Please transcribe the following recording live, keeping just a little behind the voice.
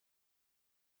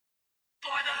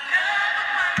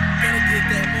Gotta get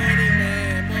that money,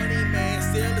 man,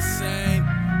 still the same.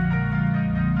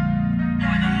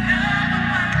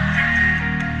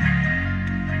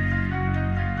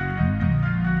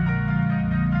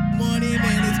 Money,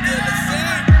 man, it's still the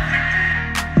same.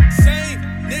 Same,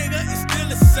 nigga, it's still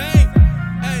the same.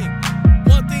 Hey,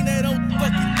 one thing they don't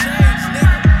fucking change,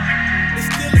 nigga. It's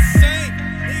still the same,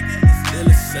 nigga, it's still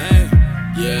the same.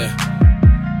 Yeah.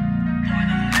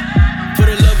 For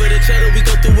the love of the cheddar, we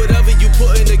go through whatever you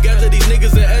puttin' together. These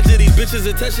niggas are edge of these bitches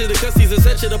attention. The cussies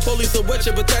attention. The police will wet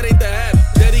you, but that ain't the half.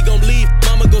 Daddy gon' leave,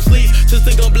 mama gon' sleep.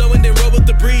 Sister gon' blow and then roll with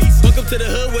the breeze. Welcome to the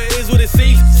hood where it is what it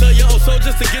seems. Sell your own soul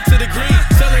just to get to the green.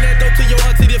 Selling that dope to your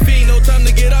auntie the fiend. No time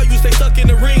to get out, you stay stuck in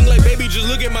the ring. Like baby, just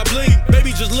look at my bling.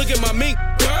 Baby, just look at my mink.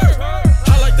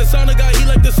 I like the sauna guy, he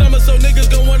like the summer, so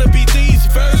niggas gon' wanna be these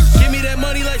first. Give me that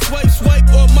money like swipe,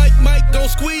 or Mike, gon'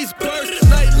 squeeze first.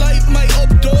 Nightlife might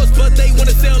open doors, but they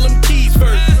wanna sell them keys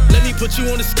first. Let me put you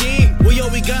on the scheme. We all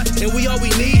we got, and we all we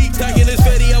need. Stacking this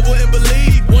fatty, I wouldn't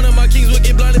believe. One of my kings would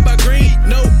get blinded by green.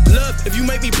 No love if you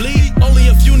make me bleed. Only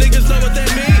a few niggas know what that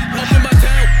mean. Up in my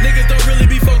town, niggas don't really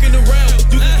be fucking around.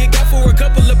 You can get got for a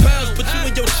couple of pounds, put you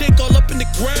and your chick all up in the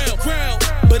ground.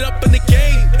 But up in the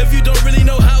game, if you don't really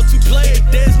know how to play,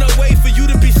 there's no way for you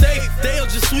to be safe. They'll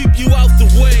just sweep you out the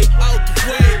way,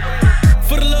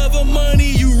 For the love of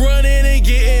money, you running and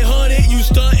getting hunted. You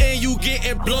stunting, you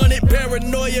getting blunted.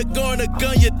 Paranoia gonna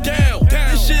gun you down.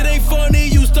 This shit ain't funny,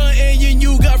 you stunting and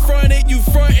you got fronted. You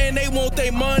frontin', they want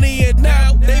their money, and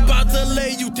now they bout to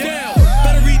lay you